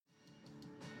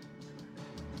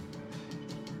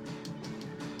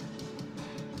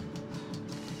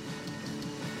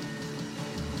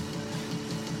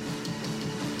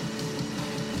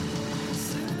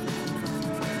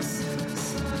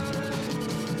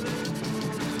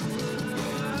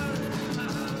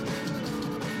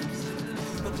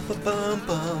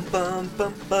Podcast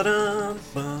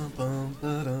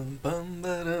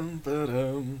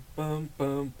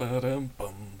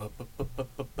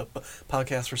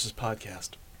versus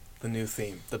podcast. The new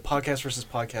theme. The podcast versus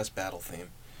podcast battle theme.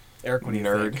 Eric, what do you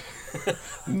think?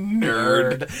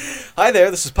 Nerd. Hi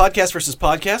there, this is Podcast versus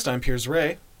Podcast. I'm Piers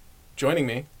Ray. Joining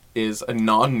me Is a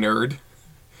non-nerd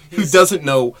who doesn't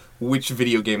know which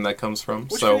video game that comes from.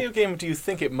 Which so video game do you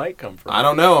think it might come from? I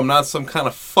don't know. I'm not some kind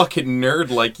of fucking nerd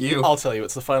like you. I'll tell you,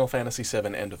 it's the Final Fantasy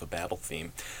VII End of the Battle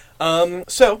theme.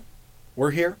 So,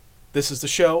 we're here. This is the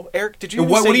show. Eric, did you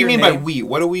What say do you your mean name? by we?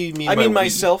 What do we mean I by mean we?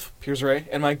 myself, Piers Ray,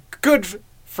 and my good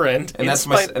friend. And that's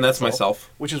myself.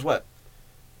 Which is what?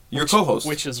 Your co-host.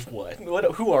 Which is what?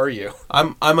 Who are you?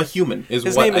 I'm a human. His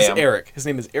name is I am. Eric. His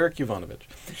name is Eric Yovanovich.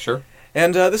 Sure.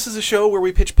 And this is a show where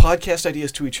we pitch podcast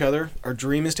ideas to each other. Our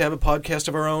dream is to have a podcast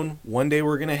of our own. One day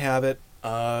we're going to have it.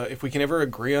 If we can ever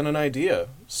agree on an idea.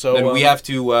 So Then we have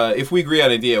to, if we agree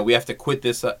on an idea, we have to quit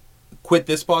this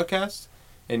podcast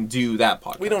and do that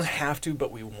podcast. We don't have to,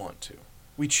 but we want to.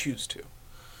 We choose to.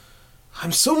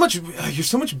 You're so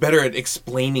much better at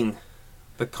explaining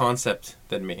the concept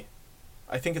than me.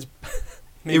 I think it's...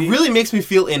 It really makes me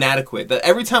feel inadequate. That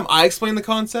every time I explain the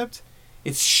concept,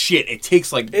 it's shit. It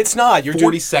takes like It's not. You're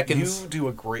 40 seconds. You do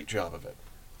a great job of it.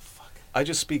 Fuck. I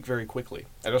just speak very quickly.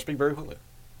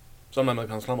 Sometimes I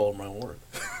can stumble over my own word.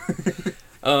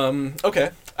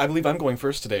 Okay. I believe I'm going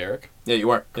first today, Eric. Yeah, you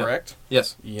are. Correct? Yeah.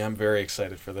 Yes. Yeah, I'm very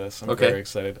excited for this. I'm Okay. very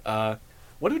excited. What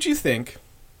would you think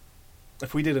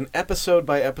if we did an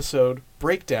episode-by-episode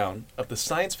breakdown of the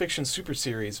science fiction super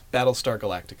series Battlestar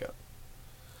Galactica?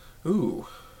 Ooh.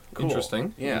 Cool.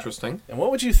 Interesting. Yeah. Interesting. And what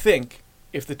would you think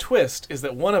if the twist is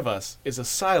that one of us is a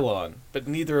Cylon, but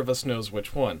neither of us knows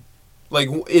which one? Like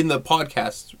in the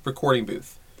podcast recording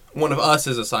booth, one of us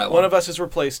is a Cylon. One of us is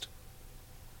replaced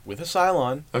with a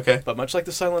Cylon, Okay. but much like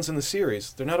the Cylons in the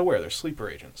series, they're not aware. They're sleeper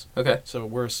agents. Okay. So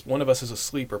one of us is a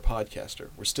sleeper podcaster.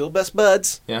 We're still best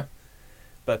buds. Yeah.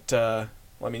 But,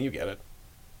 you get it.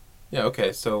 Yeah.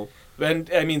 Okay. So. And,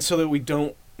 so that we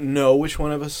don't know which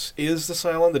one of us is the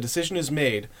Cylon, the decision is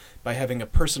made by having a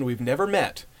person we've never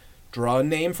met draw a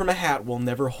name from a hat we'll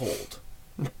never hold.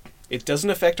 It doesn't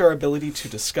affect our ability to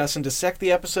discuss and dissect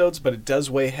the episodes, but it does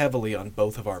weigh heavily on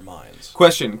both of our minds.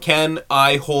 Question: can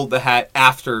I hold the hat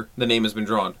after the name has been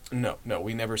drawn? No,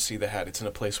 we never see the hat. It's in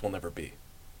a place we'll never be.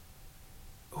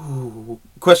 Ooh.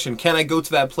 Question: can I go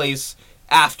to that place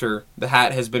after the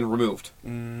hat has been removed?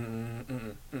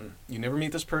 You never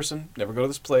meet this person, never go to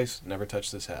this place, never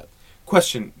touch this hat.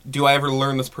 Question: do I ever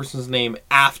learn this person's name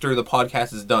after the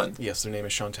podcast is done? Yes, their name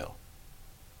is Chantel.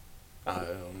 Oh,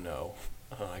 no.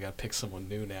 I gotta pick someone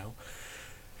new now.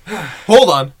 Hold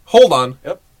on.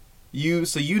 Yep.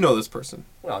 So you know this person.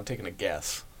 Well, I'm taking a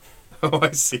guess. Oh,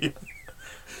 I see.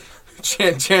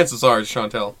 Chances are it's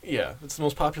Chantel. Yeah, it's the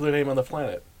most popular name on the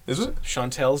planet. Is it?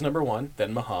 Chantel's number one,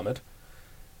 then Muhammad,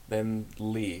 then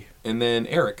Lee, And then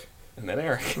Eric. and then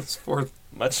Eric. It's fourth.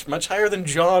 Much higher than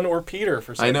John or Peter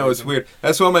for some I know, it's reason. weird.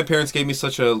 That's why my parents gave me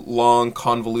such a long,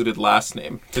 convoluted last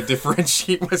name, to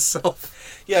differentiate myself.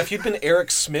 Yeah, if you'd been Eric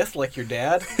Smith like your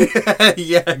dad,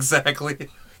 Yeah, exactly.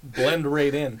 blend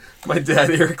right in. My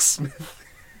dad, Eric Smith.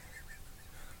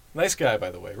 Nice guy, by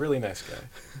the way. Really nice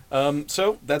guy.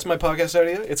 So, that's my podcast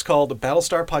idea. It's called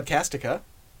Battlestar Podcastica.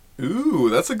 Ooh,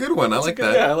 that's a good one. I like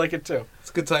that. Yeah, I like it too. It's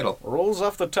a good title. Rolls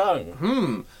off the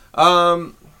tongue.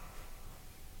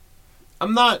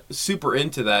 I'm not super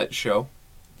into that show.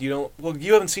 You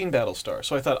haven't seen Battlestar,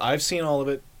 so I thought I've seen all of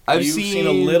it. I've You've seen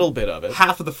a little bit of it.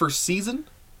 Half of the first season.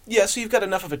 Yeah, so you've got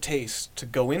enough of a taste to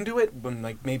go into it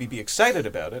and maybe be excited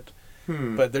about it.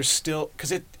 But there's still...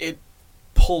 Because it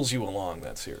pulls you along,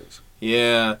 that series.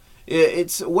 Yeah.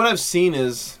 It's what I've seen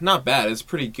is not bad. It's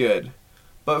pretty good.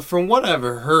 But from what I've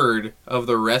heard of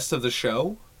the rest of the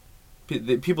show,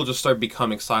 people just start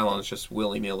becoming Cylons just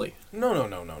willy-nilly. No.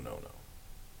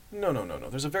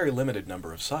 There's a very limited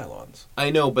number of Cylons. I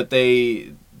know, but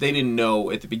they didn't know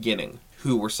at the beginning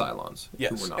who were Cylons, who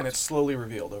Yes, were not. and it's slowly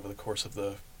revealed over the course of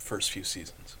the first few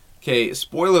seasons. Okay,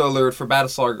 spoiler alert for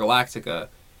Battlestar Galactica.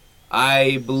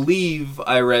 I believe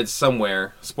I read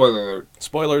somewhere, spoiler alert,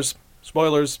 Spoilers.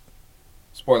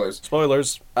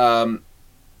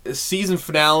 season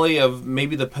finale of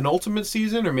maybe the penultimate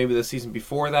season, or maybe the season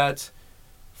before that,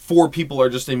 4 people are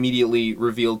just immediately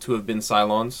revealed to have been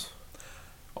Cylons,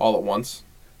 all at once.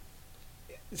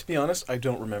 To be honest, I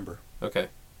don't remember. Okay.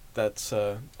 That's,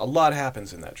 a lot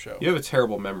happens in that show. You have a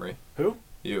terrible memory. Who?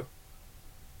 You.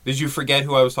 Did you forget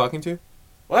who I was talking to?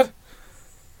 What?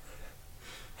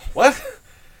 What?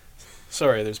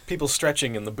 Sorry, there's people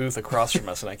stretching in the booth across from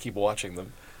us, and I keep watching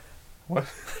them. What?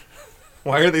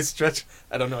 Why are they stretching?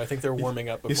 I don't know. I think they're warming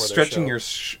up before You're their stretching show. your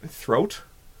throat?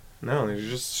 No, you're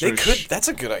just. They Sort of could. That's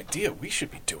a good idea. We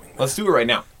should be doing that. Let's do it right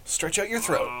now. Stretch out your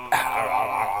throat.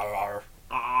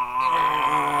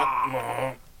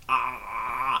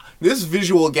 This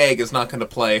visual gag is not going to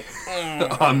play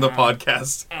on the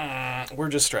podcast. We're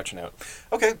just stretching out.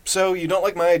 Okay, so you don't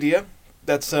like my idea?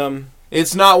 That's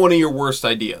It's not one of your worst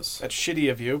ideas. that's shitty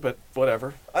of you, but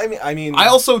whatever. I mean, I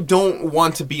also don't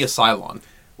want to be a Cylon.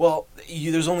 well,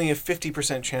 there's only a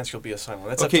 50% chance you'll be a Cylon.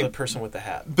 That's Okay. up to the person with the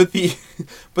hat. But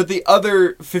the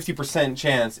other 50%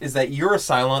 chance is that you're a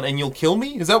Cylon and you'll kill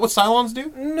me? Is that what Cylons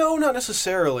do? No, not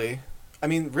necessarily. I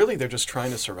mean, really, they're just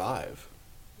trying to survive.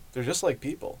 They're just like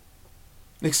people.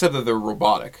 Except that they're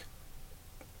robotic.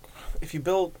 If you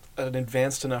build an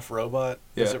advanced enough robot,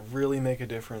 does Yeah. it really make a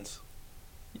difference?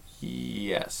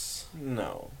 Yes.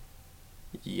 No.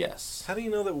 Yes. How do you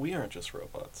know that we aren't just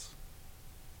robots?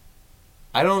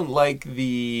 I don't like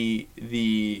the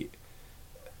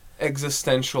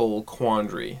existential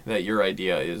quandary that your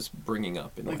idea is bringing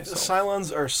up in Like, the myself.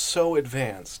 Cylons are so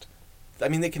advanced. I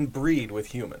mean, they can breed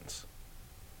with humans.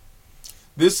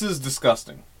 This is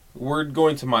disgusting. We're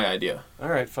going to my idea. All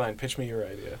right, fine. Pitch me your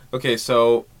idea. Okay,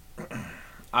 so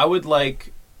I would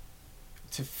like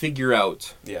to figure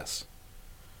out Yes.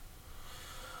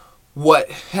 what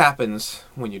happens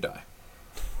when you die.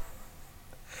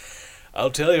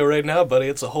 I'll tell you right now, buddy,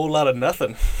 it's a whole lot of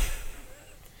nothing.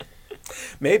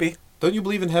 Maybe. Don't you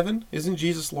believe in heaven? Isn't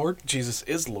Jesus Lord? Jesus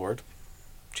is Lord.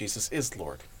 Jesus is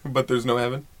Lord. But there's no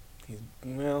heaven?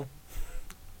 Well,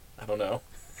 I don't know.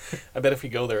 I bet if we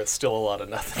go there, it's still a lot of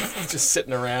nothing. Just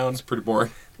sitting It's around. pretty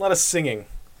boring. A lot of singing.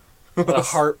 A lot of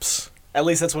harps. At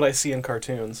least that's what I see in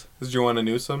cartoons. Is Joanna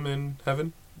Newsom in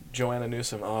heaven? Joanna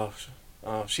Newsom. Oh,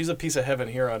 she's a piece of heaven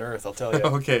here on Earth, I'll tell you.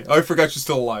 Okay. Oh, I forgot she's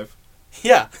still alive.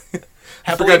 Yeah.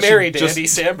 Happily forgot she married to just- Andy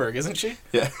Samberg, isn't she?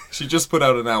 Yeah. She just put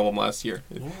out an album last year.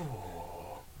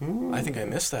 Ooh. I think I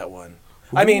missed that one.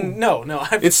 I mean, no.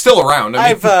 It's still around.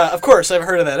 I mean, Of course, I've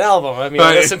heard of that album. I mean, I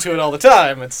Right. listen to it all the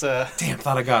time. It's, damn,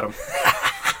 thought I got him.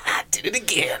 I did it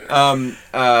again.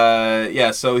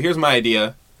 Yeah, so here's my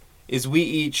idea, is we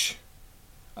each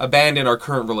abandon our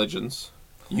current religions.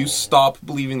 You stop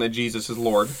believing that Jesus is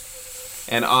Lord,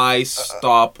 and I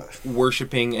stop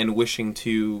worshipping and wishing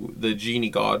to the genie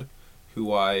god,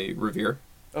 who I revere.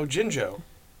 Oh, Jinjo.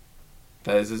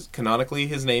 That is canonically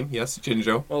his name, yes,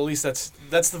 Jinjo. Well, at least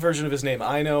that's the version of his name.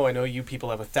 I know you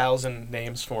people have 1,000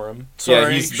 names for him. Sorry, Yeah,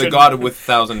 he's the shouldn't- god with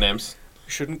 1,000 names.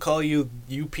 Shouldn't call you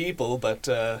people, but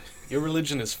your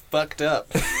religion is fucked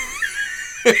up.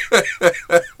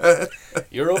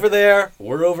 You're over there,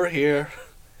 we're over here.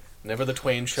 Never the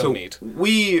twain shall meet.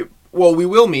 We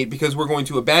will meet because we're going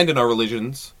to abandon our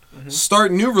religions,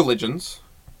 start new religions.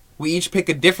 We each pick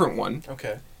a different one.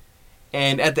 Okay.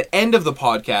 And at the end of the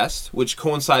podcast, which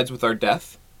coincides with our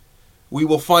death, we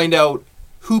will find out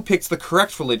who picks the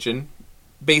correct religion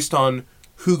based on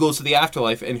who goes to the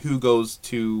afterlife and who goes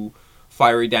to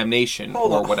fiery damnation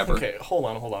or whatever. Okay, hold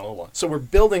on. So we're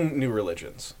building new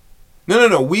religions.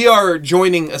 No. We are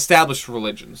joining established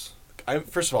religions.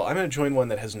 First of all, I'm going to join one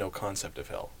that has no concept of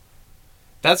hell.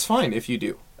 That's fine if you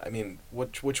do. I mean,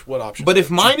 what option? But if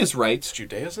mine is right, It's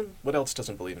Judaism? What else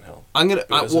doesn't believe in hell? I'm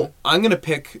gonna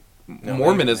pick No,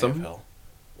 Mormonism. they have hell.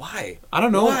 Why? I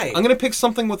don't know. Why? I'm gonna pick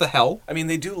something with a hell. I mean,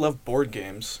 they do love board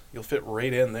games. You'll fit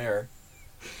right in there.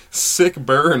 Sick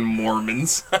burn,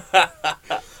 Mormons.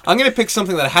 I'm gonna pick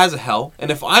something that has a hell,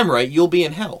 and if I'm right, you'll be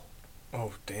in hell.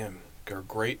 Oh, damn.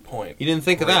 Great point. You didn't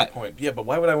think of Great that. point. Yeah, but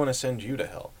why would I want to send you to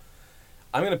hell?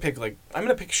 I'm gonna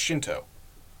pick Shinto.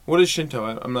 What is Shinto?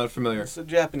 I'm not familiar. It's a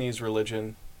Japanese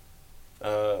religion.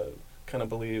 Kind of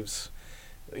believes,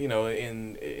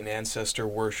 in ancestor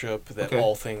worship that Okay.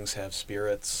 all things have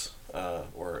spirits,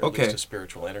 or at Okay. least a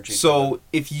spiritual energy. to So them.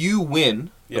 if you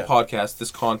win the Yeah. podcast,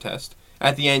 this contest,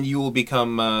 at the end you will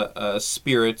become a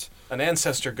spirit An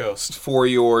ancestor ghost. for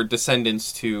your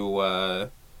descendants to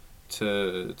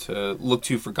look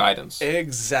to for guidance.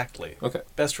 Exactly. Okay.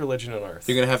 Best religion on earth.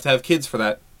 You're gonna have to have kids for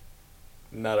that.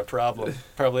 Not a problem.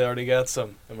 Probably already got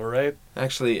some. Am I right?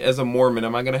 Actually, as a Mormon,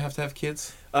 am I gonna have to have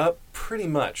kids? Pretty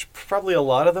much. Probably a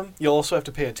lot of them. You'll also have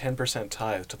to pay a 10%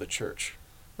 tithe to the church.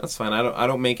 That's fine. I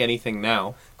don't make anything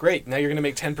now. Great. Now you're going to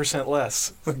make 10%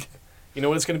 less. Okay. You know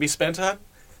what it's going to be spent on?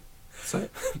 So-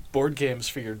 Board games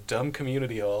for your dumb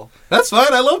community hall. That's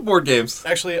fine. I love board games.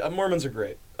 Actually, Mormons are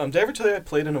great. Did I ever tell you I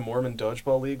played in a Mormon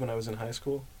dodgeball league when I was in high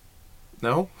school?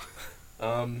 No.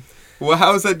 Um, Well,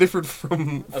 how is that different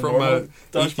from A a normal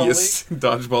dodgeball atheist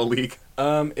dodgeball league?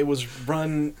 it was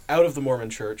run out of the Mormon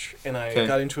church, and I Okay.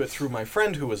 got into it through my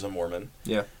friend who was a Mormon.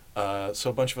 Yeah. So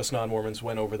a bunch of us non-Mormons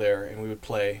went over there and we would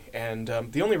play. And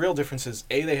the only real difference is,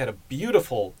 A, they had a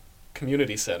beautiful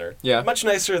community center. Yeah. Much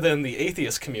nicer than the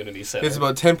atheist community center. It's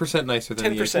about 10% nicer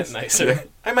than 10% nicer. Yeah.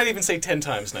 I might even say 10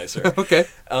 times nicer. Okay.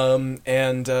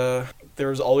 And there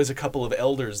was always a couple of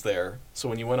elders there. So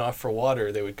when you went off for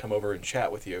water, they would come over and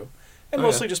chat with you. And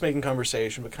mostly just making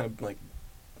conversation, but kind of like,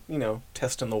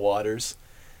 testing the waters.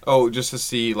 Oh, just to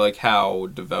see like how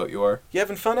devout you are. You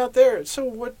having fun out there? So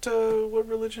what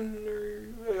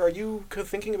religion are you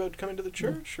thinking about coming to the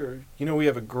church? Or we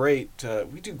have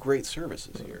we do great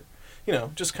services here.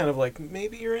 Just kind of like,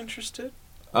 maybe you're interested.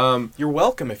 You're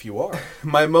welcome if you are.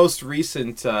 My most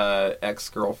recent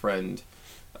ex-girlfriend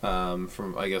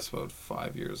from I guess about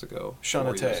 5 years ago. Shauna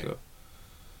 4 years Tay. ago.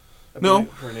 I No,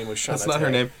 believe her name was Shauna. That's not Tay.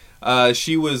 her name.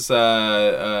 She was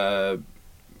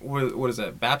what is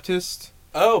that? Baptist?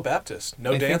 Oh, Baptist.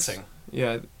 No I think dancing.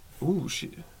 Yeah. Ooh,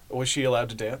 Was she allowed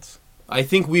to dance? I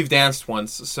think we've danced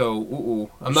once, so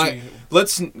I'm Was not.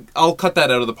 she- I'll cut that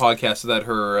out of the podcast so that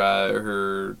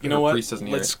her You know what? priest doesn't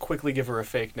hear Let's quickly give her a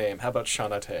fake name. How about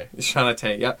Shauna Tay? it. Shauna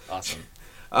Tay, yeah. Awesome.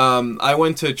 I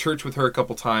went to church with her a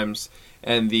couple times,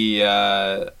 and it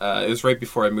was right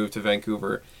before I moved to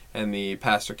Vancouver, and the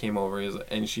pastor came over,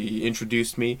 and she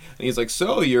introduced me, and he's like,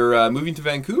 "So you're moving to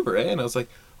Vancouver, eh?" And I was like,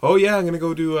 "Oh yeah, I'm gonna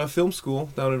go to film school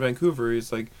down in Vancouver."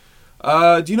 He's like,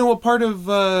 "Do you know what part of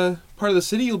the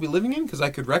city you'll be living in? Because I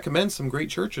could recommend some great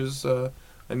churches.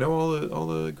 I know all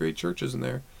the great churches in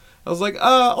there." I was like,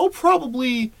 "I'll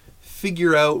probably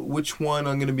figure out which one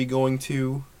I'm gonna be going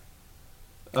to."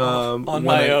 On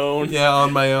my own. Yeah,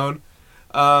 on my own.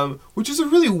 Which is a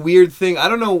really weird thing. I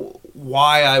don't know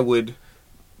why I would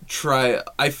try.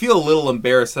 I feel a little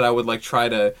embarrassed that I would try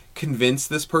to convince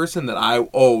this person that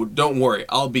don't worry,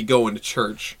 I'll be going to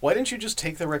church. Why didn't you just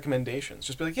take the recommendations?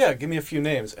 Just be like, yeah, give me a few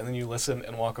names, and then you listen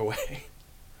and walk away.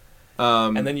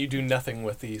 And then you do nothing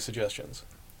with the suggestions.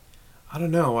 I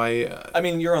don't know. I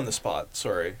mean, you're on the spot.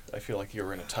 Sorry, I feel like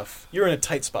you're in a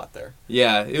tight spot there.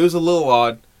 Yeah, it was a little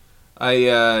odd.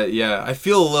 I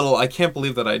feel a little. I can't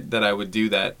believe that I would do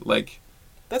that.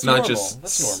 That's not normal. just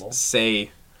That's normal.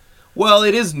 say. Well,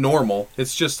 it is normal.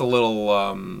 It's just a little.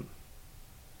 I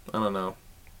don't know.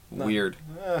 Weird.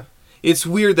 It's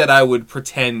weird that I would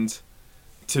pretend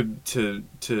to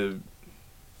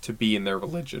be in their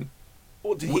religion.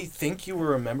 Well, did he think you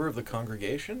were a member of the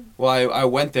congregation? Well, I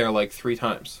went there 3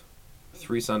 times,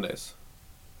 3 Sundays.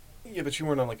 Yeah, but you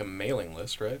weren't on a mailing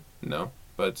list, right? No,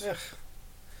 but. Ugh.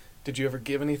 Did you ever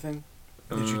give anything?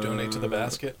 Did you donate to the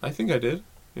basket? I think I did.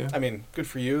 Yeah. I mean, good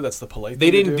for you. That's the polite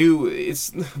They thing didn't to do. it's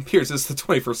Pierce, it's the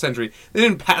 21st century. They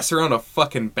didn't pass around a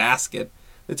fucking basket.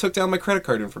 They took down my credit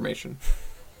card information.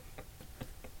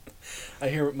 I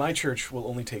hear my church will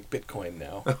only take Bitcoin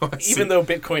now, Oh, I see. even though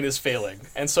Bitcoin is failing.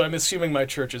 And so I'm assuming my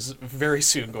church is very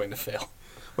soon going to fail.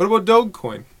 What about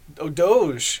Dogecoin? Oh,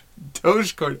 Doge.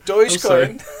 Dogecoin. I'm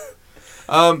sorry.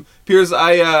 Dogecoin. Piers,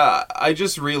 I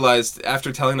just realized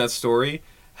after telling that story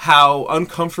how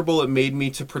uncomfortable it made me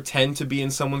to pretend to be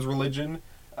in someone's religion.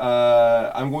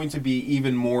 I'm going to be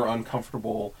even more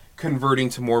uncomfortable converting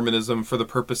to Mormonism for the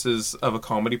purposes of a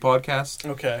comedy podcast.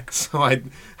 Okay. So I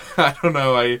don't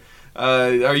know.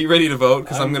 Are you ready to vote?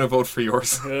 Because I'm going to vote for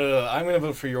yours. I'm going to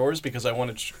vote for yours because I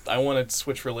want to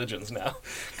switch religions now.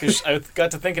 Because I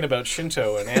got to thinking about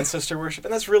Shinto and ancestor worship,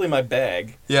 and that's really my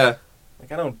bag. Yeah.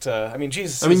 I don't. I mean,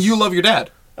 Jesus. I mean, you love your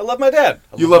dad. I love my dad.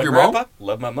 You love my your grandpa, mom?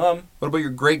 Love my mom. What about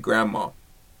your great grandma?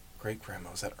 Great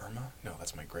grandma, is that Irma? No,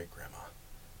 that's my great grandma.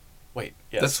 Wait,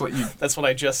 yes. That's what you. That's what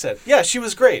I just said. Yeah, she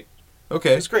was great. She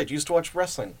Okay. was great. She used to watch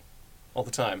wrestling all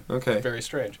the time. Okay. Very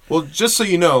strange. Well, just so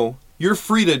you know, you're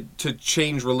free to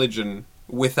change religion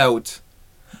without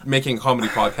making a comedy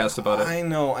podcast about it. I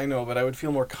know, but I would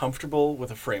feel more comfortable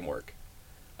with a framework.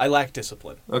 I lack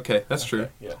discipline. Okay, that's true.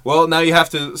 Yeah. Well, now you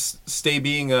have to stay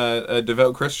being a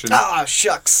devout Christian. Ah,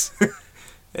 shucks.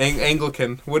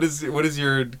 Anglican. What is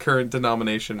your current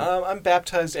denomination? I'm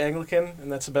baptized Anglican,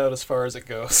 and that's about as far as it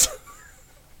goes.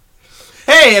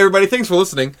 Hey, everybody! Thanks for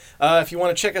listening. If you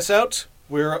want to check us out,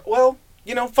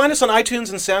 find us on iTunes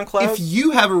and SoundCloud. If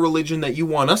you have a religion that you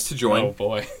want us to join, Oh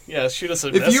boy, yeah, shoot us a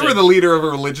if message. you were the leader of a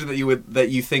religion that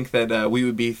you think that we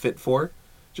would be fit for,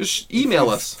 just email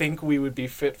You us. think we would be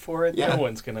fit for it? Yeah. No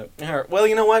one's gonna. All right. Well,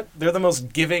 you know what? They're the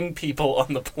most giving people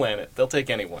on the planet. They'll take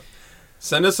anyone.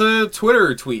 Send us a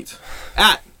Twitter tweet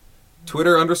at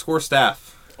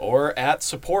Twitter_staff. Or at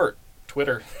support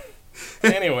Twitter.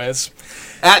 Anyways,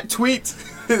 At tweet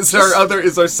is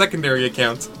our secondary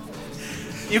account.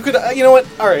 you could. You know what?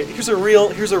 All right. Here's a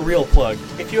real plug.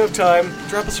 If you have time,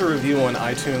 drop us a review on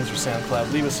iTunes or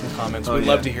SoundCloud. Leave us some comments. Oh, We'd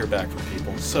yeah. love to hear back from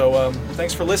people. So,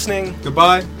 thanks for listening.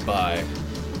 Goodbye. Bye.